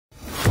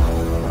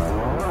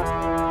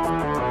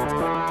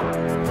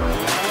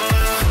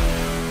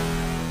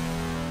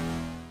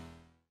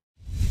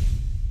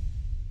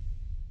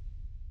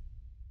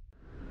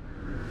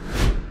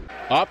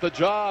Off the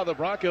draw, the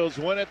Broncos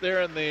win it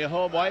there in the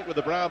home white with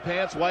the brown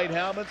pants, white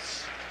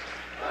helmets.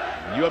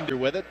 UMD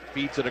with it,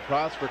 feeds it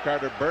across for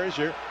Carter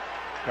Berger.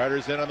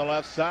 Carter's in on the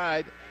left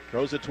side,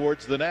 throws it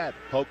towards the net,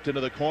 poked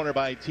into the corner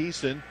by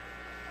Thiessen.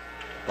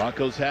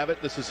 Broncos have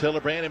it. This is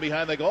Hillebrand in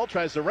behind the goal,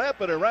 tries to wrap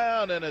it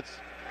around, and it's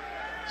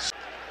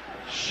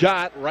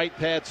shot, right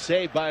pad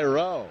saved by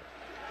Rowe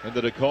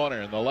into the corner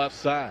in the left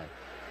side.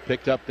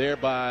 Picked up there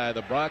by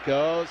the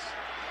Broncos.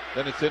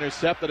 Then it's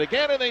intercepted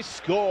again, and they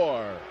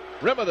score.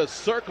 Rim of the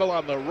circle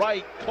on the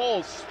right.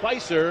 Cole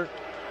Spicer,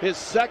 his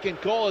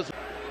second goal is.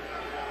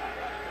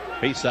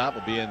 Face-off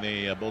will be in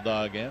the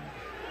Bulldog end.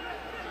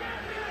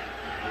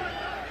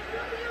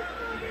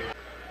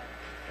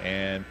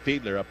 And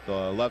Fiedler up the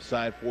left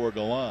side for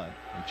Gallant.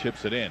 He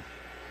chips it in.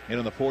 In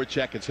on the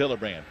forecheck, it's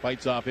Hillebrand.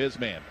 Fights off his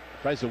man.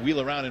 Tries to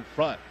wheel around in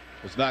front.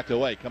 Was knocked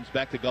away. Comes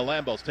back to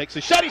Galambos. Takes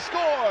a shot. He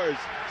scores!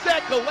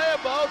 Zach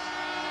Galambos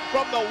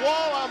from the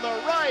wall on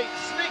the right.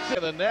 Sneaks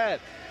into the net.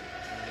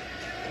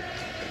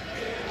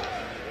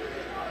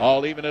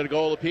 All even at a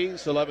goal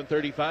apiece.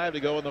 11:35 to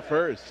go in the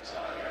first.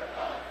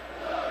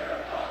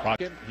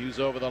 Hughes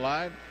over the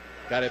line.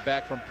 Got it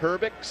back from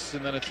Perbix.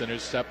 And then it's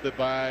intercepted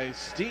by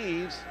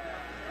Steves.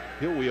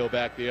 He'll wheel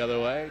back the other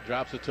way.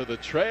 Drops it to the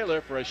trailer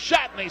for a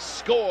shot, and they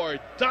score.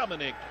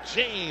 Dominic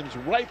James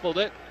rifled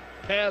it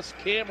past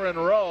Cameron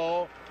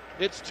Rowe.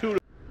 It's 2-2.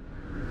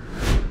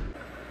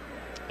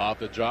 Off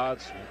the draw,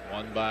 it's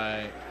won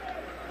by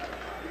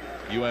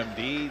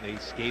UMD. They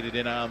skated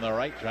in on the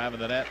right, driving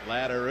the net.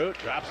 Ladder route,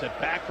 drops it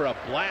back for a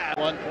blast.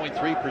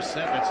 1.3%.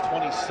 It's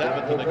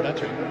 27th in the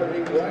country.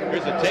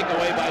 Here's a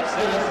takeaway by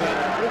Citizen.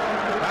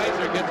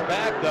 Kaiser gets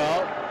back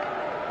though.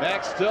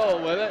 Max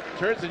still with it,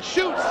 turns and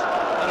shoots,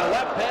 and a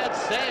left hand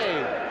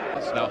save.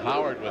 Now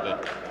Howard with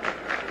it.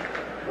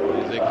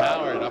 Isaac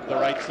Howard up the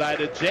right side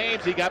of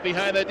James. He got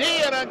behind the D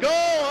and a goal.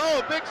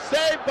 Oh, a big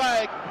save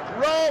by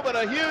Rowe, but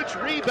a huge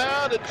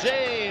rebound to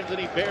James, and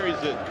he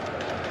buries it.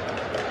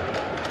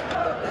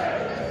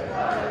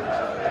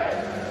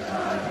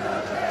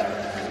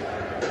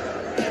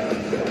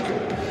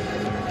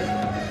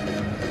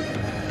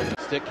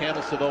 Stick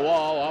handles to the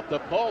wall, off to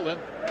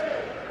Poland.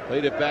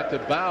 Played it back to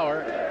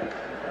Bauer.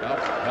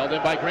 Held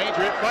in by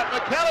Granger in front.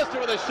 McAllister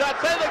with a shot.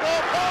 Save the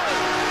goal.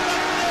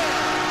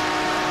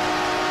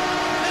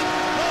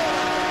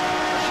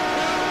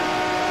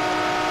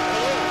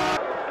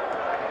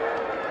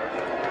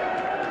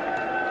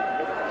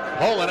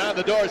 Poland on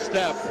the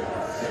doorstep.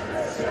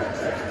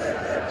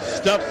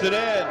 Stuffs it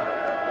in.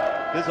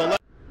 There's a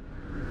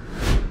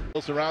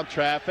left. Around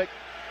traffic.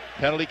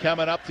 Penalty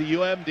coming up to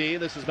UMD.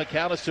 This is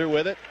McAllister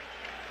with it.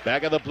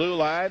 Back of the blue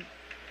line.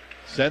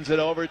 Sends it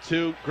over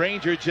to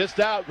Granger, just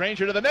out.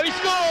 Granger to the net. He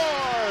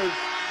scores!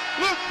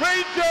 Luke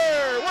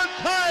Granger! We're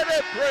tied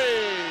at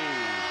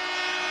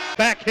 3.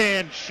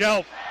 Backhand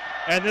shelf,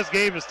 and this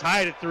game is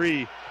tied at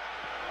 3.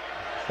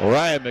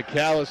 Ryan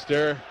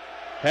McAllister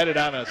headed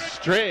on a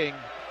string.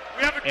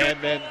 We have a good and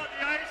then goal on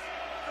the ice.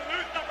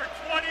 Duluth number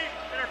 20,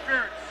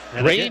 interference.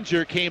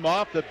 Granger came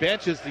off the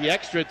bench as the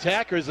extra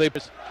attackers.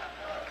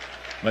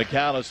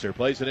 McAllister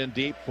plays it in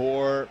deep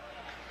for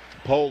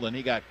Poland.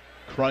 He got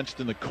crunched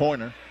in the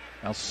corner.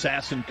 Now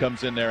Sasson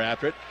comes in there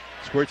after it.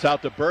 Squirts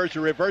out to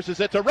Berger,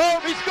 reverses it to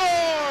Rome. He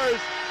scores!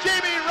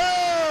 Jamie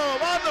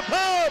Rome on the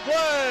power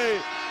play.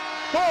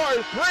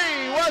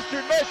 4-3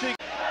 Western Michigan.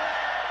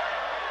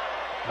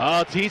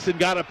 Oh, Thiessen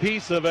got a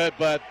piece of it,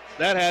 but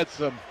that had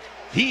some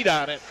heat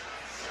on it.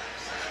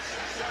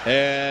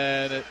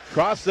 And it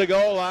crossed the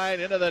goal line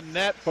into the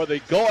net for the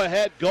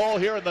go-ahead goal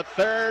here in the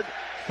third.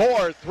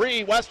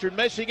 4-3 Western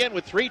Michigan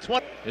with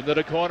 3:20. Into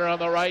the corner on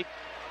the right.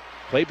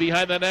 Played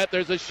behind the net.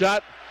 There's a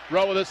shot.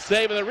 Rowe with a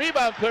save, and the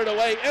rebound cleared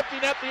away. Empty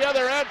net the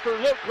other end for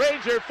Luke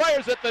Granger.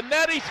 Fires at the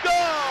net. He scores!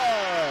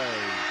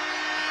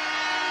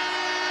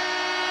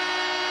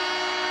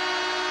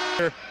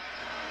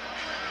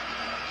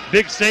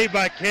 Big save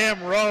by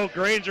Cam Rowe.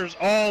 Granger's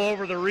all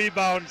over the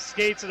rebound,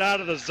 skates it out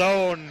of the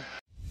zone.